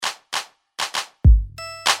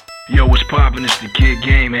Yo, what's poppin'? It's the Kid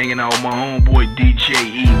Game, hanging out with my homeboy DJ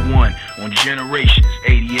E1 on Generations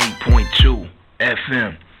 88.2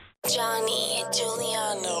 FM. Johnny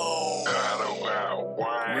Giuliano.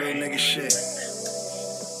 Real nigga shit.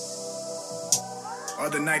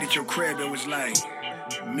 Other night at your crib, it was like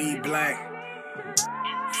me, Black,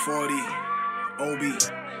 40, Obi.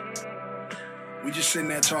 We just sitting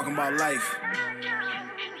there talking about life.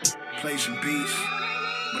 Play some beats,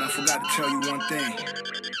 but I forgot to tell you one thing.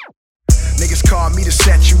 Niggas called me to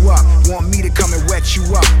set you up, want me to come and wet you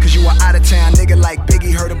up. Cause you a out of town nigga like Biggie,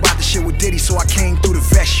 heard about the shit with Diddy, so I came through to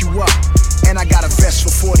vest you up. And I got a vest for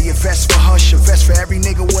 40, a vest for Hush, a vest for every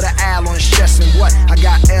nigga with an owl on his chest. And what? I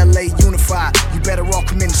got LA unified, you better all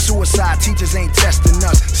committing suicide, teachers ain't testing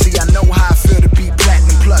us. See, I know how I feel to be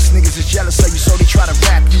platinum plus. Niggas is jealous of you, so they try to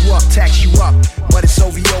wrap you up, tax you up. But it's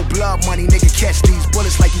OVO blood money, nigga, catch these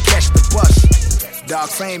bullets like you catch the bus. Dog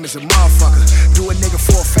fame is a motherfucker. Do a nigga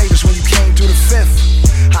four favors when you came through the fifth.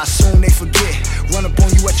 How soon they forget? Run up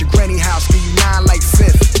on you at your granny house, give you 9 like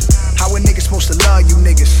fifth. How a nigga supposed to love you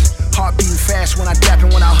niggas? Heart beating fast when I dap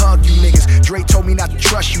and when I hug you niggas. Dre told me not to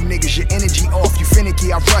trust you niggas. Your energy off, you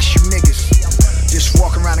finicky, I rush you niggas. Just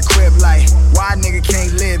walk around the crib like, why a nigga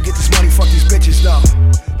can't live? Get this money, fuck these bitches though.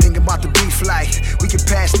 Thinking about the beef like, we can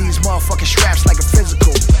pass these motherfucking straps like a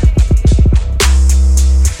physical.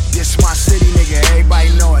 This my city, nigga, everybody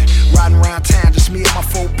know it. Riding around town, just me and my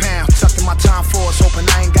 4 pound. Tucked in my time force, hoping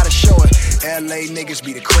I ain't gotta show it. LA niggas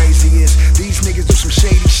be the craziest. These niggas do some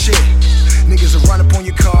shady shit. Niggas will run up on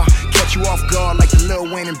your car, catch you off guard like the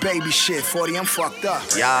Lil Wayne and Baby shit. 40, I'm fucked up.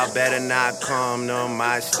 Y'all better not come to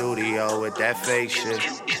my studio with that fake shit.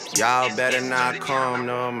 Y'all better not come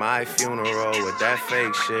to my funeral with that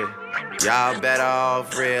fake shit. Y'all better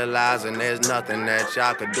off realizing there's nothing that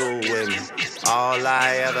y'all could do with me. All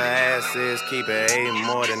I ever ask is keep it 8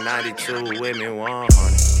 more than 92 with me, 100.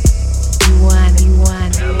 You want it.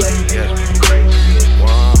 Yeah,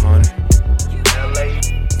 100.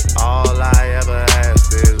 All I ever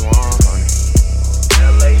ask is 100.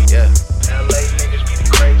 Yeah, LA niggas be the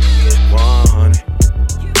craziest. 100.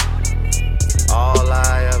 All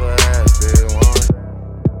I ever ask is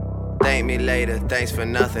 100. Thank me later, thanks for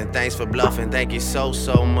nothing, thanks for bluffing. Thank you so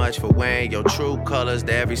much for wearing your true colors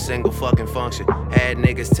to every single fucking function. Had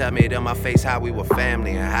niggas tell me to my face how we were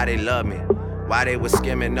family and how they love me, why they was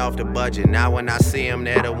skimming off the budget. Now when I see them,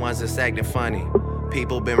 they're the ones that's acting funny.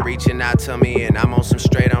 People been reaching out to me and I'm on some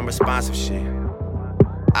straight unresponsive shit.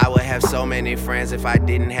 I would have so many friends if I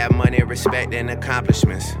didn't have money, respect, and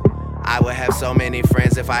accomplishments. I would have so many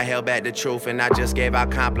friends if I held back the truth and I just gave out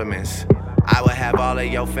compliments. I would have all of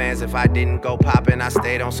your fans if I didn't go poppin', I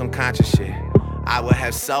stayed on some conscious shit. I would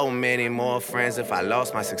have so many more friends if I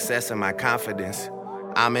lost my success and my confidence.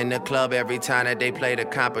 I'm in the club every time that they play the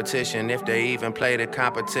competition. If they even play the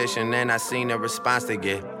competition, then I seen the response they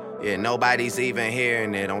get. Yeah, nobody's even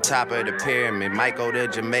hearing it. On top of the pyramid, might go to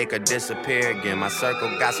Jamaica, disappear again. My circle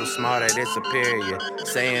got so smart that it's superior.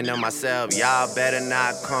 Saying to myself, y'all better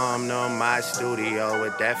not come to my studio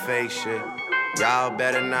with that fake shit. Y'all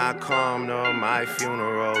better not come to my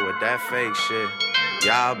funeral with that fake shit.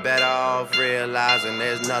 Y'all better off realizing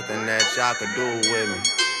there's nothing that y'all could do with me.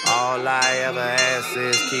 All I ever ask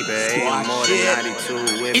is keep it 8 more than 92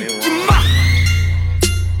 with me.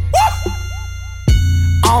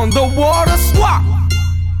 On the water swap,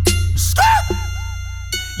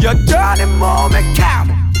 your dirty moment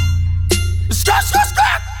cabin.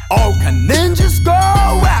 All can ninjas go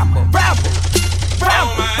rapper.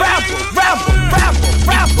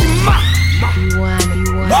 You want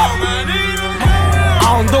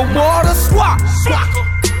On the water swap,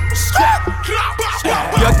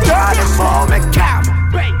 your dirty moment cabin.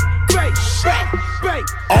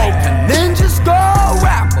 All can ninjas go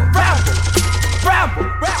rapper.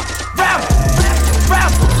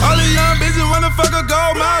 All these young bitches wanna fuck a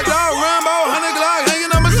gold mouth, dog, Rambo, 100 Glock hanging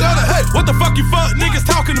on my shoulder. Hey, what the fuck you fuck niggas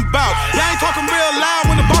talking about? Y'all ain't talking real loud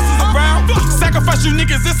when the boss is around. Sacrifice you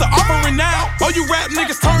niggas, it's an offering now. All you rap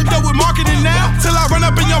niggas turned up with marketing now. Till I run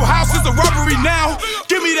up in your house, it's a robbery now.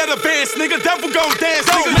 Give me that advance, nigga, devil gon' dance,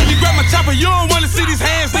 nigga. Let me grab my chopper, you don't wanna see these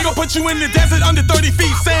hands, nigga. Put you in the desert under 30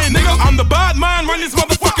 feet sand, nigga. I'm the bad man, run this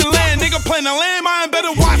motherfucking land, nigga. Playing a landmine,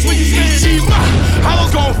 better watch where you stand.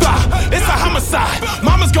 Hollows gon' fly, it's a homicide.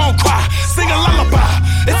 Mama's gon' cry, sing a lullaby.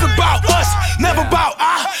 It's about us, never about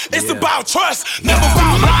I. It's about trust, never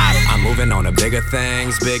about lies. I'm moving on to bigger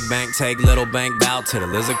things. Big bank take little bank, bow to the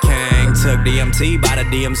Lizard King. Took DMT by the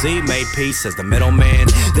DMZ, made peace as the middleman.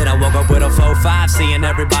 Then I woke up with a 4-5, seeing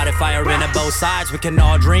everybody firing at both sides. We can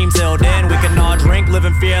all dream till then, we can all drink, live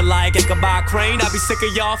in fear like Ichabod Crane. I be sick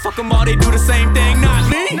of y'all, fuck them all, they do the same thing. Not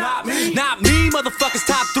me, not me, motherfuckers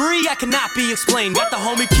top 3. that cannot be explained. Got the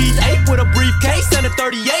homie Keith 8 with a briefcase and a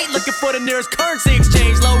 38, looking for the nearest currency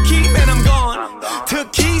exchange. Low key, man, I'm gone.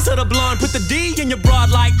 Took keys to the blonde, put the D in your broad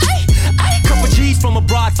like, ay, ay. Couple G's from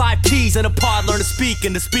abroad, 5 keys in a pod, learn to speak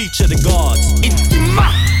in the speech of the gods.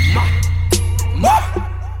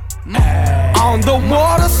 On the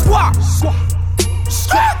water, swap,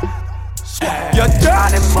 your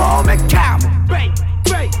dirty moment, camel.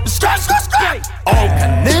 All the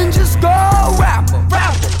ninjas go ramble.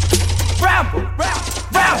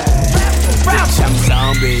 I'm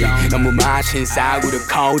zombie, 너무 마신 싸구려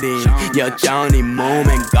coding. 여전히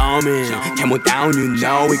몸엔 coming. Camel down, you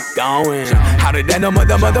know it going. Hotter than a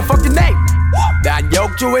motherfucking name. 난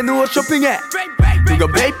욕조에 누워 쇼핑해. 이거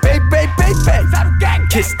babe.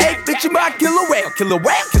 Kiss 8, bitch, you my killer whale.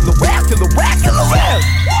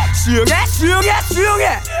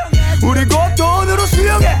 수영해. 우리 곧 돈으로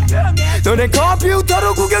수영해. 너네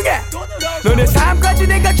컴퓨터로 구경해. 너네 삶까지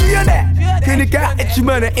내가 주연해. 그니까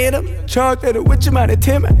잊지마의 이름 절대로 잊지마의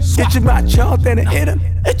팀은 잊지마 절대는 이름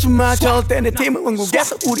잊지마 절대는 팀은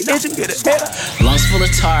왕국에서 우리 이름 그래. Lungs full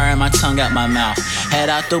of tar and my tongue out my mouth. Head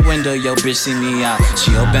out the window, yo bitch see me out.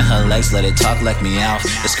 She open her legs, let it talk like me out.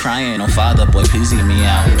 It's crying, oh father, boy please leave me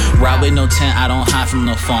out. Ride with no tent, I don't hide from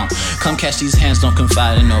no funk. Come catch these hands, don't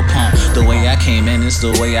confide in no pump. The way I came in is the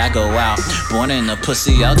way I go out. Born in the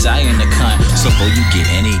pussy, I'll die in the cunt. So before you get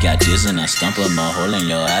any, got jizz and I stump a hole in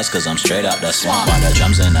your ass, cause I'm straight out the swamp. While the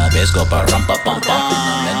drums and the bass go ba-rump up bump bump in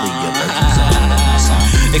the medley of virgins and my song.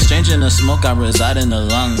 Exchanging the smoke, I reside in the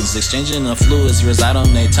lungs. Exchanging the fluids, reside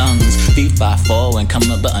on their tongues. Feet 5'4" and come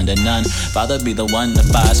up but under none. Father be the one to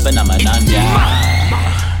buy, phenomenon, yeah.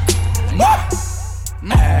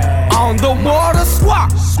 On the water,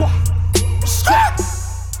 swap.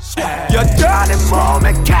 Your dirty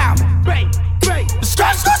moment, camel.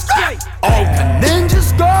 All the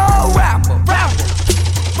ninjas go ramble.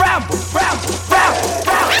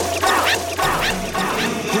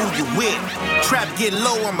 Who you with? Trap get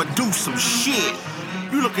low, I'ma do some shit.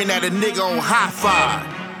 You looking at a nigga on high-five.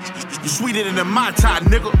 You sweeter than a Mai Tai,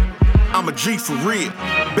 nigga. I'm a G for real.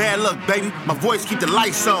 Bad luck, baby. My voice keep the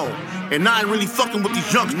lights on. And I ain't really fucking with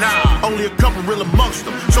these youngsters. Nah, only a couple real amongst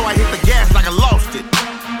them. So I hit the gas like I lost it.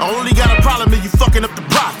 I only got a problem if you fucking up the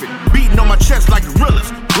profit. Beating on my chest like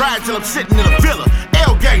gorillas. Ride till I'm sitting in a villa.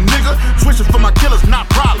 L-gang, nigga. Switching for my killers, not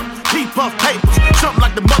problem. P-puff papers. Something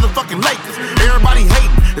like the motherfucking Lakers. Everybody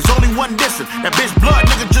hating. There's only one dissing. That bitch blood,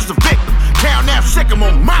 nigga, just a victim. Count that sick, I'm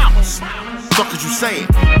on mamas. Fuck is you saying?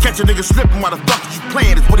 Catch a nigga slipping while the fuck is you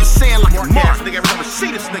playing? Is what he's saying like a mark. Nigga, every time I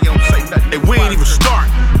see this nigga don't say nothing. And we ain't even start.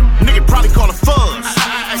 Nigga probably call a fuzz.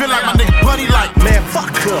 Feel like my nigga buddy like, man, fuck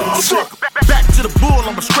cuz. Back to the bull,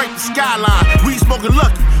 I'ma scrape the skyline. Weed smoking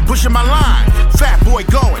lucky, pushing my line. Fat boy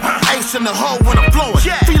going, ace in the hole when I'm flowing.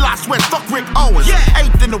 Feel I sweat, fuck Rick Owens.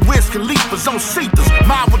 Eighth in the Wiz Khalifa's on Cetus.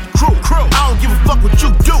 Mine with the crew. I don't give a fuck what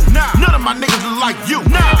you do. None of my niggas look like you.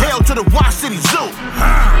 Hell to the Y City Zoo.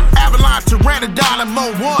 Avalon, Pteranodon, I'm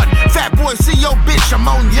on one. Fat boy, see your bitch, I'm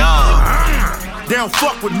on young. They don't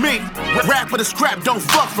fuck with me. Rap for the scrap, don't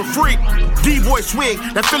fuck for free. D-boy swig,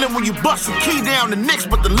 that feeling when you bust a key down the Knicks,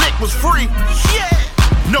 but the lick was free. Yeah.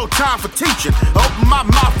 No time for teaching. Open my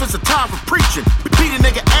mouth, it's a time for preaching. Beat a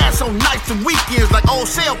nigga ass on nights and weekends like old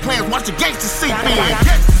sale plans. Watch the gangsters seep in.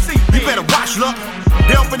 You better watch, luck.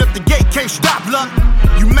 They open up the gate, can't stop, luck.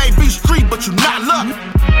 You may be street, but you not luck.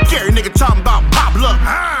 Scary nigga talking about pop luck.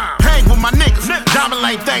 Hang with my niggas. Diamond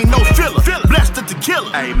Lane thing, no filler. Blessed to the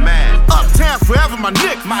killer. Amen. Uptown forever, my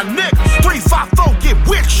niggas. 354, get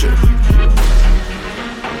with you.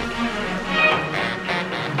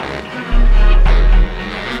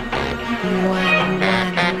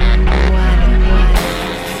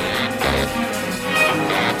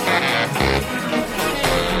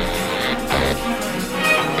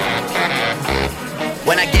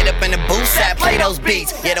 When I get up in the booth, I play those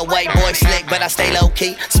beats. Yeah, the white boy slick, but I stay low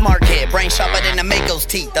key. Smart kid, brain sharper than the Migos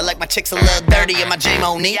teeth. I like my chicks a little dirty and my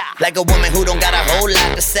J-Mo neat. Like a woman who don't got a whole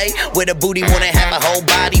lot to say. With a booty more than half a whole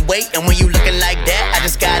body weight. And when you looking like that, I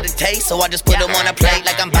just got a taste. So I just put them on a plate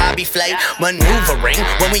like I'm Bobby Flay. Maneuvering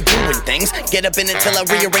when we doing things. Get up in it till I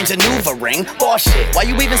rearrange a ring. Oh shit, why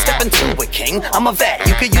you even stepping to it, king? I'm a vet,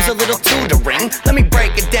 you could use a little tutoring. Let me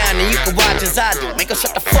break it down and you can watch as I do. Make her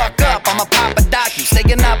shut the fuck up, I'm a Papa Docu.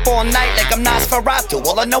 Staying up all night like I'm Nosferatu.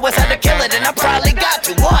 All I know is how to kill it and I probably got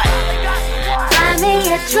to. What? Buy me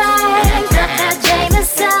a drink of that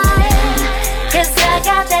Jameson, cause I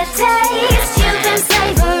got that taste you can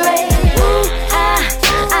savor it. Ooh,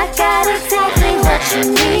 I got exactly what you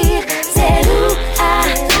need. Said ooh,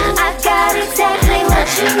 I got exactly what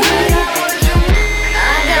you need.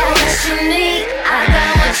 I got what you need, I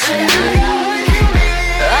got what you need.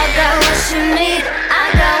 I got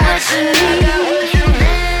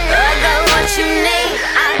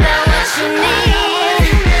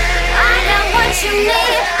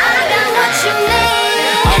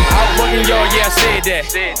y'all, yeah, I said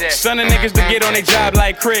that. Son of niggas to get on their job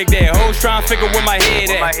like Craig there. Hoes trying to figure where my head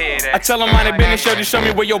at. I tell them mind their business, show, just show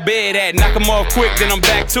me where your bed at. Knock them off quick, then I'm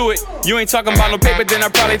back to it. You ain't talking about no paper, then I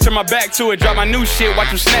probably turn my back to it. Drop my new shit, watch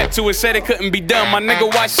them snap to it. Said it couldn't be done, my nigga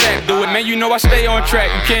watch Shaq do it. Man, you know I stay on track,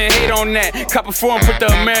 you can't hate on that. Cop a form, put the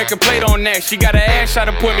American plate on that. She got an ass shot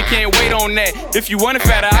appointment, can't wait on that. If you want it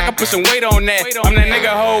fatter, I can put some weight on that. I'm that nigga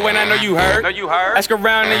hoe and I know you heard. Ask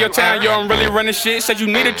around in your town, yo, I'm really running shit. Said you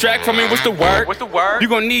need a track from me, what's the word? You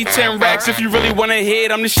gon' need 10 racks if you really wanna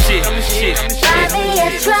hit. I'm the shit. Buy me a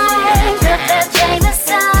drink of the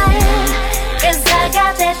Jameson, 'cause I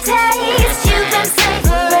got that taste you can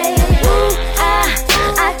savor it. Ooh,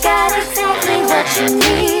 I got exactly what you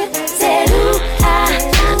need. Said ooh,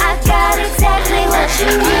 I got exactly what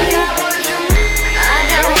you need. I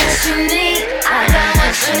got what you need. I got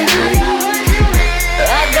what you need.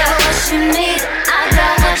 I got what you need. I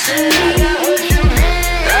got what you need.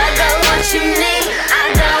 I got what you need.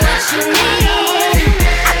 I got what you need.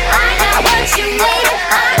 I got what you need.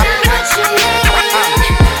 I got what you need.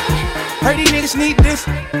 Heard these niggas need this. I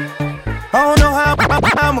don't know how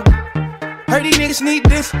I'ma. Heard these niggas need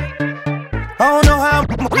this. I don't know how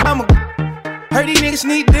I'ma. Heard these niggas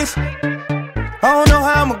need this. I don't know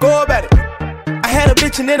how I'ma go about it. I had a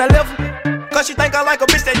bitch and then I left her, 'cause she think I like a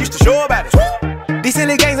bitch that used to show about it. These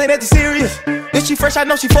silly games ain't that serious. If she fresh, I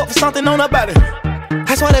know she fuck for something on her body.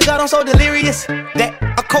 I swear to God, I'm so delirious that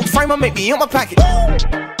a coat framer make me in my pocket.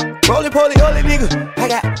 Roly-poly, oly nigga. I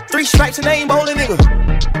got 3 stripes and they ain't bowling nigga.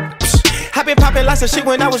 I been popping lots of shit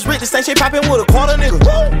when I was rich. The same shit popping with a quarter nigga.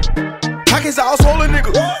 Pockets all swollen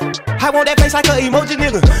nigga. I want that face like a emoji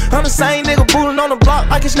nigga. I'm the same nigga booting on the block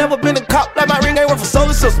like it's never been a cop. Like my ring ain't worth a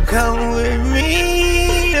solar system. Come with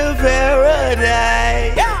me to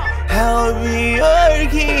paradise. I'll be your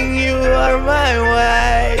king, you are my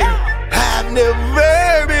wife. I've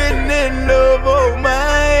never been in love of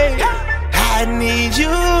mine. I need you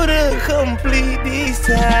to complete these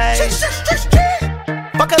ties.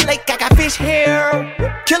 Fuck a lake, I got fish hair.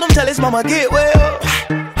 Kill him till his mama get well.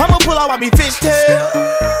 I'ma pull out me fish tail.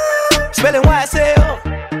 Spelling YSL.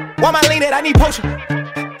 Why my lean it? I need potion.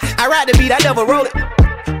 I ride the beat, I never roll it.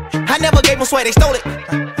 I never gave them sweat, they stole it.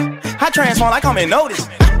 I transform like I'm in notice.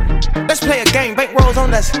 Let's play a game, bank rolls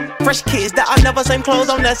on us. Fresh kids that I never same clothes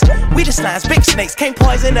on us. We the slimes, big snakes, can't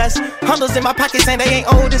poison us. Hundreds in my pockets and they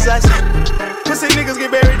ain't old as us. Pussy niggas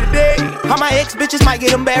get buried today. All my ex bitches might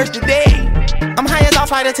get embarrassed today. I'm high as all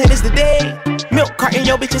flight attendants today. Milk carton,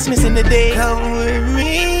 your bitches missing today. Come with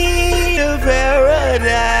me to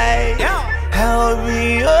paradise. I'll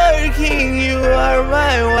be your king, you are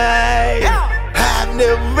my wife. I've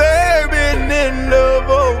never been in love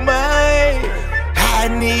of mine. I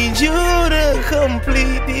need you to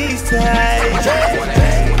complete these ties. Wanna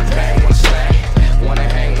hang, wanna bang, wanna slang. Wanna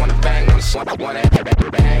hang, wanna bang, wanna slang. Wanna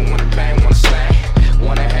hang, wanna bang, wanna slang.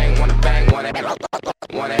 Wanna hang, wanna bang, wanna hang,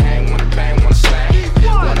 wanna bang, wanna slang.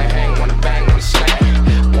 Wanna hang, wanna bang, wanna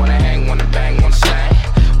slang. Wanna hang, wanna bang, wanna slang.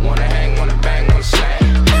 Wanna hang, wanna bang, wanna slang.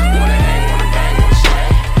 Wanna hang, wanna bang, wanna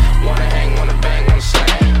slang. Wanna hang, wanna bang, wanna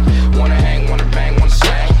slang. Wanna hang, wanna bang, wanna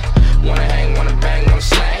slang. Wanna hang, wanna bang, wanna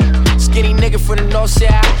slang. Skinny nigga from the north side.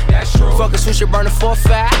 That's true. Fuck a swisher, burn a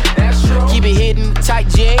 4-5. That's true. Keep it hidden in the tight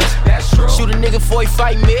jeans. That's true. Shoot a nigga before he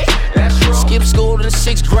fight me. That's true. Skip school to the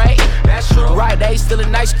 6th grade. That's true. Right A, still a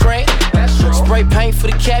nice crank. That's true. Spray paint for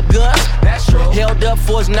the cap guns. That's true. Held up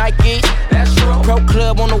for his Nike. That's true. Pro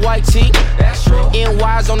Club on the white tee. That's true.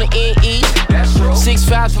 NYs on the NE. That's true.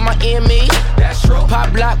 6-5 for my enemies. That's true.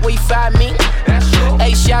 Pop block where you find me. That's true.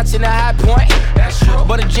 8 shots in the high point. That's true.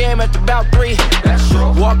 But a jam at about 3. That's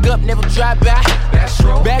true. Walk up, never drive by. That's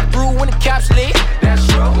true. Back through when the cops leave. That's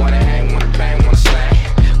true. Wanna hang, wanna bang, wanna slang.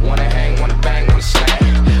 Wanna hang, wanna bang, wanna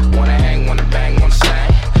slang. Wanna hang, wanna bang, wanna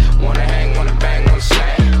slang. Wanna hang, wanna bang, wanna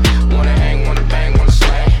slang. Wanna hang, wanna bang, wanna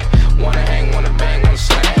slang. Wanna hang, wanna bang, wanna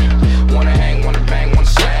slang. Wanna hang, wanna bang, wanna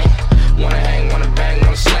slang. Wanna hang, wanna bang,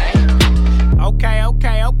 wanna slang.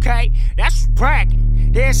 Okay. That's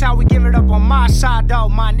bragging. That's how we give it up on my side, though.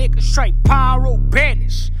 My nigga straight pyro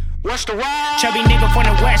business. What's the word? Chubby nigga from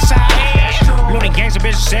the west side. Loading gangs of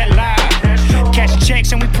bitches at live. Cash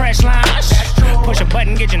checks and we press lines. Push a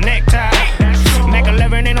button, get your neck tied. Mac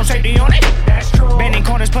 11, ain't no safety on it. Bending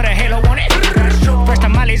corners, put a halo on it. Fresh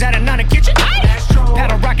tamales out of none kitchen.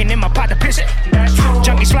 Paddle rocking in my pot to piss it.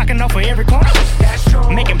 Junkies flocking off for every corner.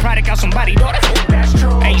 Making product out somebody's daughter.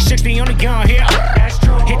 860 on the gun here.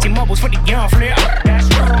 Hit T-Mobiles for the gun flip.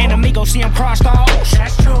 And Migos see him crossed off.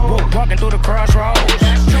 Walking through the crossroads.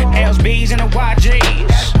 LSBs and the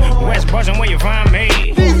YGs. West buzzing where you find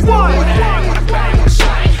me. Wanna hang, wanna bang, wanna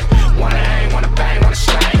slang. Wanna hang, wanna bang, wanna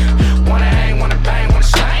slang. Wanna hang, wanna bang, wanna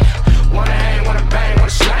slang. Wanna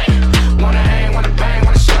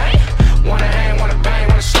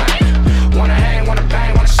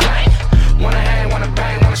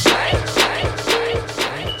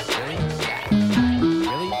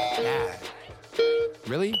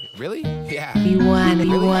Really? Yeah. You want it.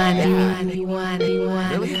 Really?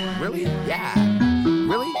 Yeah.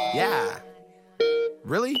 Really? Yeah.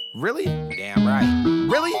 Really? Damn right.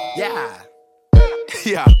 Really? Yeah.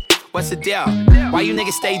 Yeah. What's the deal? Why you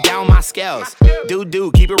niggas stay down my scales?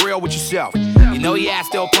 Dude, keep it real with yourself. You know your ass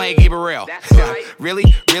still playing, keep it real.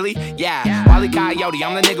 Really? Yeah. Wally Coyote,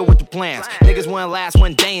 I'm the nigga with the plans. Niggas wouldn't last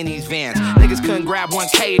one day in these vans. Niggas couldn't grab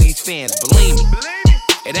 1K of these fans. Believe me,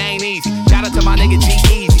 it ain't easy. Shout out to my nigga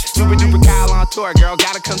G-Eazy. Super duper Kyle on tour, girl,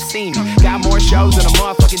 gotta come see me. Got more shows than a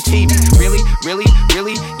motherfucking TV.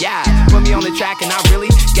 Really? Yeah. Put me on the track and I really,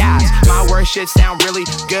 guys. My worst shit sound really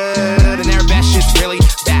good and their best shit's really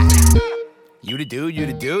bad. You the dude?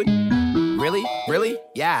 Really?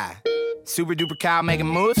 Yeah. Super duper Kyle making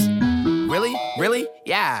moves? Really?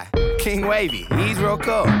 Yeah. King Wavy, he's real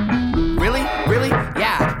cool. Really?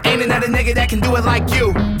 Yeah. Ain't another nigga that can do it like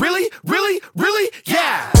you. Really?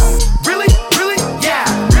 Yeah. Really? Yeah. Really? Yeah.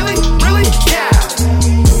 Really? Yeah.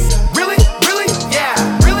 Really? Yeah.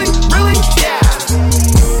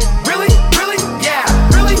 Really? Yeah.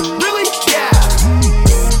 Really? Yeah.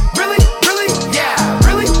 Really? Yeah.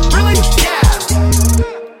 Really? Yeah.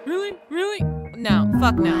 Really? No,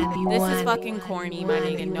 fuck no. This is fucking corny, my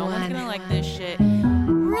nigga. No one's gonna like this shit.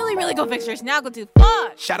 Really go fix yours now. Go do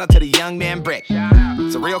fuck. Shout out to the young man Brick.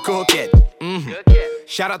 It's a real cool kid.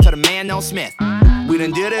 Shout out to the man No Smith. We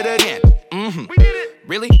done did it again.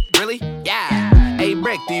 Really? Yeah. Hey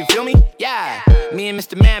Brick, do you feel me? Yeah. Me and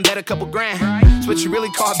Mr. Man bet a couple grand. It's what you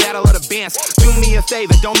really call battle of the bands. Do me a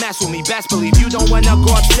favor, don't mess with me. Best believe you don't wanna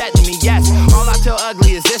go upsetting me. Yes, all I tell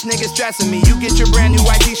ugly is this nigga stressing me. You get your brand new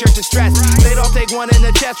white t-shirt to stress. They don't take one in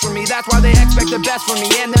the chest from me. That's why they expect the best from me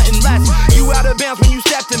and nothing less. You out of bounds when you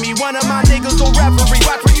step to me. One of my niggas gon' referee.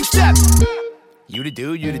 Watch where you step. You the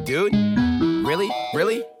dude?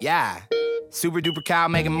 Really? Yeah. Super duper Kyle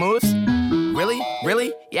making moves?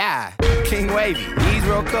 Really? Yeah. King Wavy, he's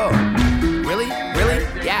real cool. Really?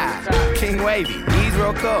 Yeah. King Wavy, he's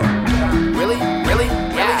real cool. Really?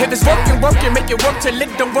 Yeah. If it's working, make it work till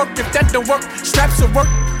it don't work. If that don't work, straps will work.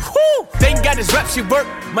 Whoo! They ain't got his rap shit work.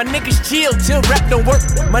 My niggas chill till rap don't work.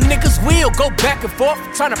 My niggas will go back and forth,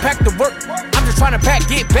 tryna pack the work. I'm just tryna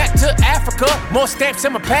get back to Africa. More stamps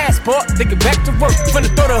in my passport, they get back to work. Finna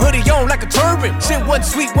throw the hoodie on like a turban. Shit wasn't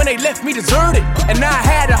sweet when they left me deserted. And I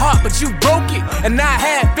had a heart, but you broke it. And I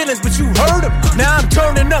had feelings, but you hurt them. Now I'm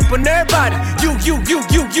turning up on everybody. You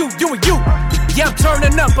and you. Yeah, I'm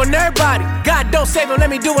turning up on everybody. God don't save them, let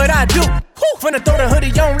me do what I do. Whew. Finna throw the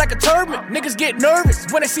hoodie on like a turban. Niggas get nervous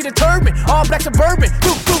when they see the turban. All black suburban.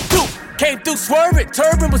 Doo. Came through swerving,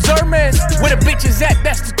 turban was Hermes. Where the bitches at,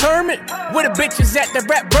 that's determined. Where the bitches at, the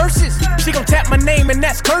rap verses. She gon' tap my name and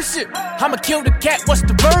that's cursive. I'ma kill the cat, what's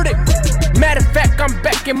the verdict? Matter of fact, I'm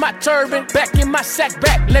back in my turban. Back in my sack,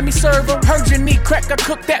 back, let me serve them. Heard you need crack, I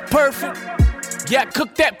cooked that perfect. Yeah, I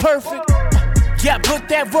cooked that perfect. Yeah, I put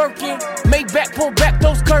that work in. Make back, pull back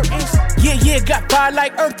those curtains. Yeah, got fire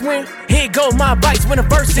like earth wind. Here go my bites when the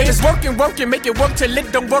verse in. If it's working, make it work till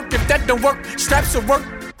it don't work. If that don't work, straps will work.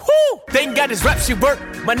 Whoo! They ain't got his rap shit work.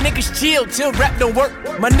 My niggas chill till rap don't work.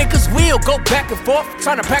 My niggas will go back and forth,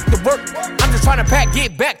 tryna pack the work. I'm just tryna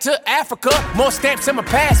get back to Africa. More stamps in my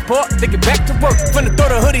passport, they get back to work. Finna throw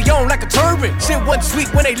the hoodie on like a turban. Shit wasn't sweet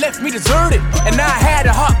when they left me deserted. And I had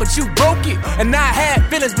a heart, but you broke it. And I had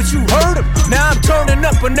feelings, but you hurt them. Now I'm turning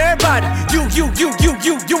up on everybody. You and you.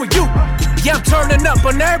 Yeah, I'm turning up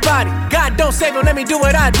on everybody. God don't save them, let me do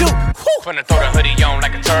what I do. Finna throw the hoodie on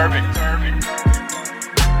like a turban.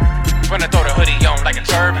 Finna throw the hoodie on like a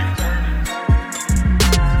turban.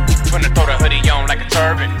 Finna throw the hoodie on like a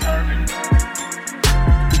turban.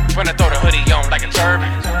 Finna throw the hoodie on like a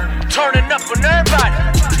turban. I'm turning up on everybody.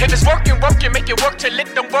 If it's working, make it work till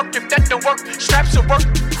it don't work. If that don't work, straps will work.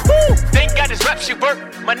 Woo! They ain't got his rap shit work.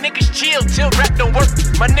 My niggas chill till rap don't work.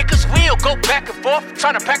 My niggas will go back and forth,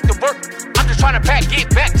 tryna pack the work. I'm just tryna get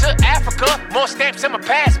back to Africa. More stamps in my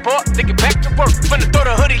passport, they get back to work. Finna throw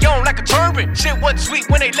the hoodie on like a turban. Shit wasn't sweet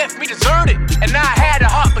when they left me deserted. And I had a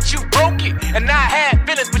heart, but you broke it. And I had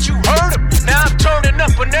feelings, but you hurt them. Now I'm turning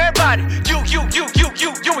up on everybody. You and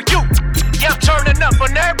you. Yeah, I'm turning up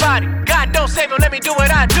on everybody. God don't save them, let me do what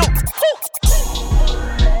I do.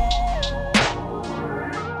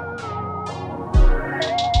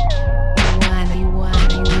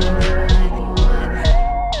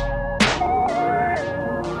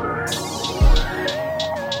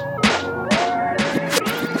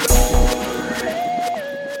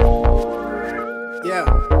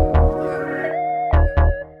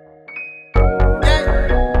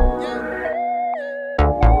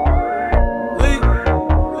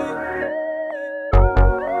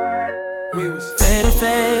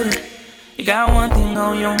 thing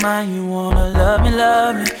on your mind, you wanna love me.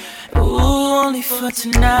 Ooh, only for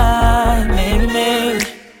tonight, maybe.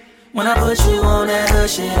 When I put you on that hood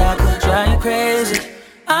shit, I could drive you crazy.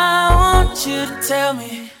 I want you to tell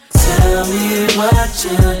me what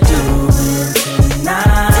you're doing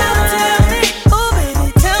tonight. Tell me, oh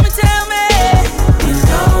baby, tell me. You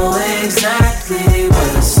know exactly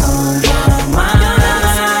what's on my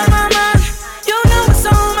mind. You know what's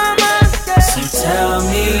on my mind. So tell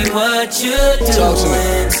me what you're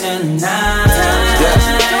doing tonight.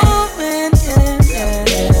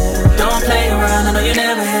 Don't play around, I know you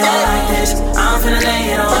never had it like this. I'm finna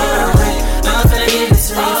lay it on you real quick. I'm finna give it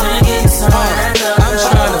to you, finna give you some of that love. I'm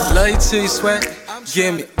tryna love you till you sweat.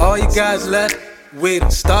 Give me all you guys left. We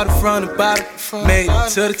done started from the bottom, made it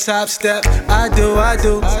to the top step. I do.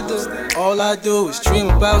 All I do is dream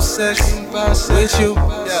about sex with you.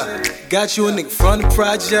 Got you a nigga from the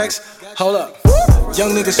projects. Hold up,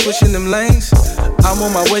 young nigga switching them lanes. I'm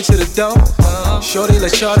on my way to the door. Shorty,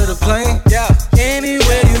 let's charter the plane.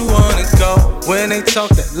 Anywhere you wanna go. When they talk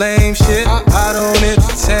that lame shit, I don't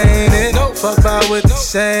entertain it. Fuck about what they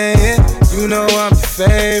saying. You know I'm your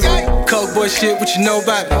favorite. Coke boy shit, what you know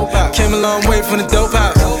about it? Came a long way from the dope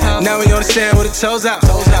house. Now we on the sand with the toes out.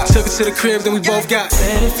 Took it to the crib, then we both got.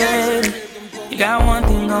 Baby, you got one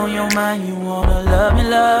thing on your mind, you wanna love me.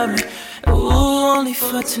 Ooh, only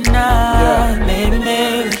for tonight,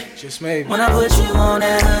 maybe. Just maybe. When I put you on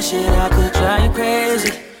that hood shit, I could drive you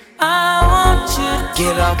crazy. I want you to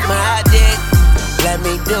get off my dick, let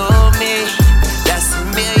me do me. That's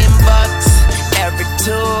 $1 million every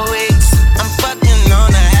 2 weeks. I'm fucking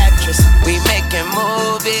on an actress, we making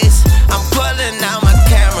movies. I'm pulling out my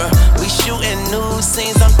camera, we shooting new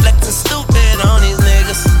scenes. I'm flexing stupid on these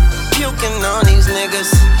niggas, puking on these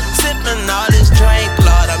niggas, sipping all this drink,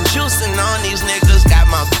 Lord. I'm juicing on these niggas. Got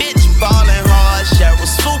my bitch ballin' hard, Cheryl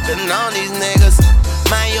swooping on these niggas.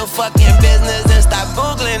 Mind your fucking business and stop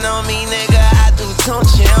googling on me, nigga. I do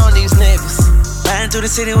tunchi on these niggas. Riding through the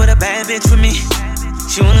city with a bad bitch with me.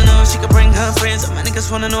 She wanna know if she can bring her friends. All my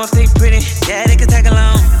niggas wanna know if they pretty. Yeah, they can tag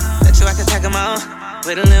along. Bet you I can tag them all.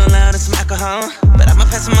 With a little loud and some alcohol. But I'ma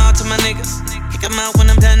pass them all to my niggas. Kick them out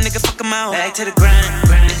when I'm done, nigga, fuck them out. Back to the grind.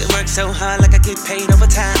 Niggas work so hard like I get paid over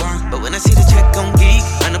time. But when I see the check on geek,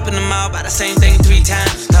 run up in the mall, buy the same thing 3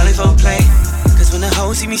 times. Call it for play. Cause when the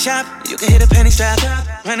hoes see me shop, you can hit a penny strap.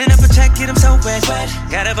 Running up a check, get them so wet.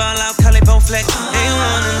 Got it all out, call it bone flex. They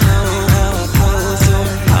wanna know how I pull so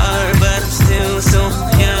hard, but I'm still so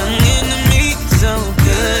young in the meat, so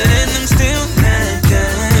good, and I'm still not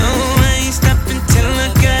done. No, I ain't stopping till I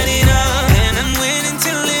got it all, and I'm winning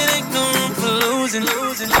till it ain't no room for losing.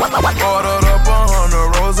 Ordered up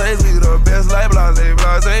 100 roses, we the best like blase, on J.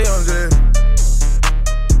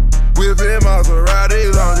 Whipping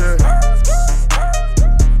Maseratis on J.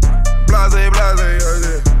 Blase, on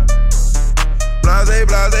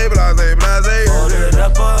J. Blase. Ordered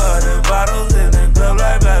up 100 bottles in the club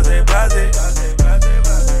like blase.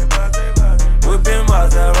 Whipping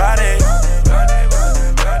Maserati.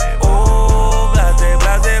 Oh, blase.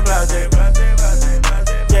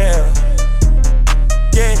 Yeah,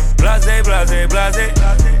 blase.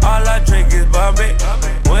 All I drink is Bombay.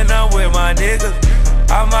 When I'm with my niggas,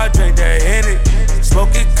 I might drink that Henny.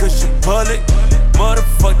 Smoke it cause you pull it.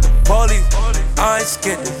 Motherfuck the police. I ain't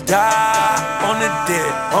scared to die on the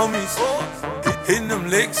dead homies. Hitting them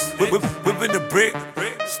licks, whipping the brick.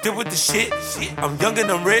 Still with the shit. I'm young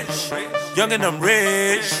and I'm rich.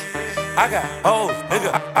 I got hoes,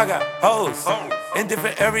 nigga. I got hoes in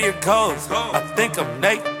different area codes. I think I'm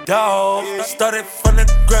Nate Dogg. Started from the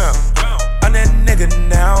ground. I'm that nigga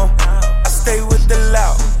now. I stay with the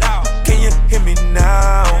loud. Can you hear me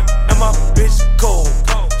now? And my bitch cold.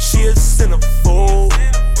 She a centerfold.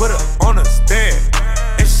 Put her on a stand,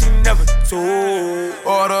 and she never told.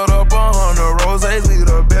 Ordered up 100 roses, we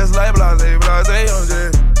the best like blase, on J.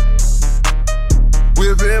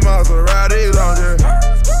 Whipping Maseratis on J.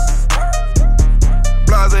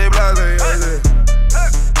 Blase, on J.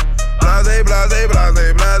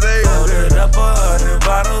 Blase. Ordered up 100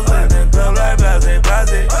 bottles in the club like blase.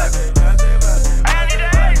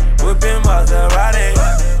 Whipping Maserati.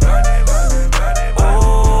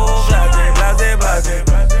 Oh, blase.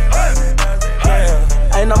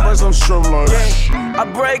 Ain't no but some strip like I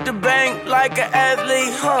break the bank like an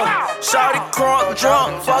athlete, Shawty crunk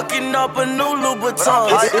drunk, fucking up a new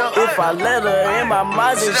Louboutin. If I let her in my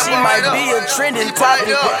Mazda, she might be a trending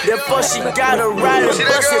topic. Therefore she gotta ride and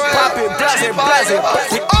bust it, pop it, blase.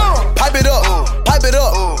 Pipe it up.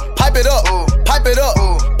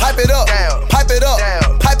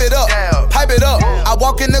 I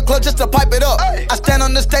walk in the club club just to pipe it up. I stand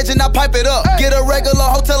on the stage and I pipe it up. Get a regular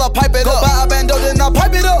hotel, I pipe it up. Go buy a bando, then I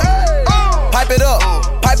pipe it up. Pipe it up,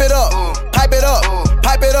 pipe it up, pipe it up,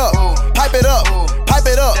 pipe it up, pipe it up, pipe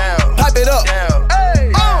it up, pipe it up.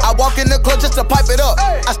 I walk in the club just to pipe it up.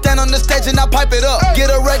 I stand on the stage and I pipe it up. Get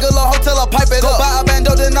a regular hotel, I pipe it up. Go buy a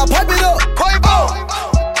bando, then I pipe it up. Pipe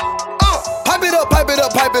it up, pipe it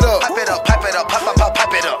up, pipe it up. Pipe it up, pipe it up, pipe it up,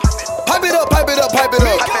 pipe it up. Pipe it up, pipe it up, pipe it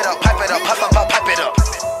up. Pipe it up, pipe it up, pipe it up, pipe it up.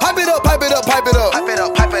 Pipe it up, pipe it up, pipe it up. Pipe it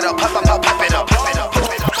up, pipe it up, pipe it up, pipe it up.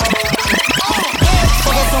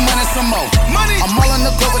 Fuck up some money, some more. Money. I'm all in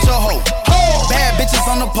the club with your hoe. Bad bitches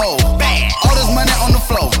on the pole. Bad. All this money on the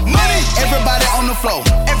floor. Money. Everybody on the floor.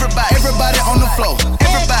 Everybody. Everybody on the floor.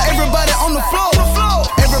 Everybody. Everybody on the floor.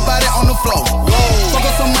 Everybody on the floor. Fuck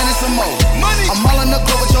up some money, some more. Money. I'm all in the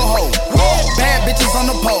club with your hoe. Bad bitches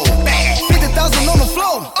on the pole. Bad. 50,000 on the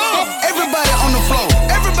floor. Everybody on the floor.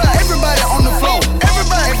 Everybody. Everybody on the floor.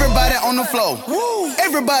 Everybody. Everybody on the floor.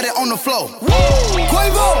 Everybody on the floor.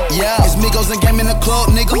 Quavo. Yeah, it's Migos and game in the club,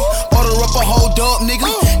 nigga. Order up a whole dub, nigga.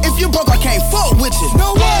 If you broke, I can't fuck with you.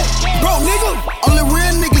 No way. Broke, nigga. Only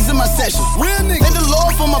real niggas in my session. Real niggas. Thank the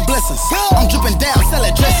Lord for my blessings. I'm dripping down, sell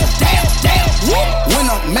that dressing. Damn, damn. When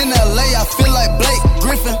I'm in LA, I feel like Blake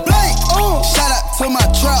Griffin. Blake. Shout out to my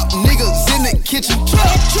trap niggas in the kitchen.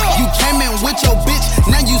 You came in with your bitch,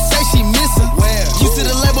 now you say she missing. Where? You see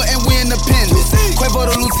the label and we independent. Quavo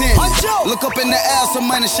the lieutenant. Look up in the air, some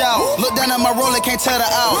money shower. Look down at my roller, can't tell the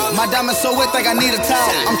hour. My diamond so wet, think I need a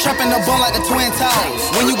towel. I'm trapping the bone like the Twin Towers.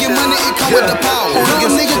 When you get money, it come with the power.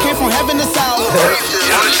 Little nigga came from heaven to south.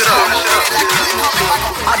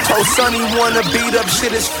 I told Sonny wanna beat up,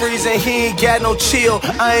 shit is freezing, he ain't got no chill.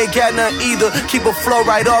 I ain't got none either, keep a flow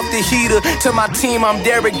right off the heater. To my team, I'm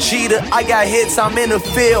Derek Jeter. I got hits, I'm in the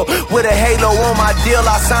field with a halo on my deal.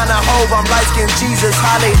 I sign a hove, I'm light-skinned Jesus.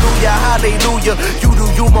 Hallelujah, hallelujah. You do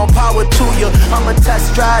you, more power to you. I'm a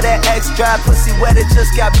test drive, that X-Drive, pussy wet, it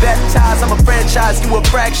just got baptized. I'm a franchise, you a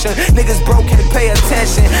fraction. Niggas broke, can't pay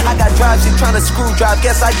attention. I got drives, you tryna screw drive,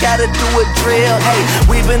 guess I gotta do a drill. Hey,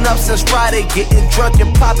 we been up since Friday, getting drunk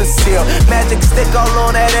and poppin' seal. Magic stick all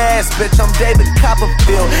on that ass, bitch, I'm David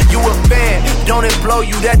Copperfield. You a fan, don't it blow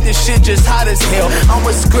you that this shit just hot as hell. I'm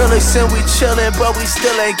with Skrillex and we chillin', but we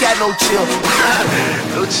still ain't got no chill.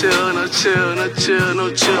 No chill, no chill, no chill,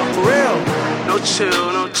 no chill, for real. No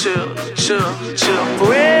chill, no chill, chill, chill,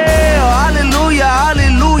 for real. Hallelujah,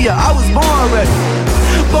 hallelujah, I was born ready.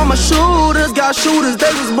 But my shooters got shooters,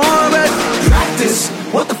 they was born ready. Practice,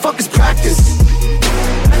 what the fuck is practice?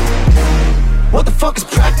 What the fuck is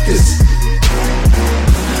practice?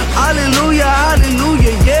 Hallelujah,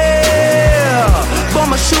 hallelujah, yeah. But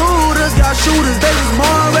my shooters got shooters, they was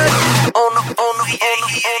born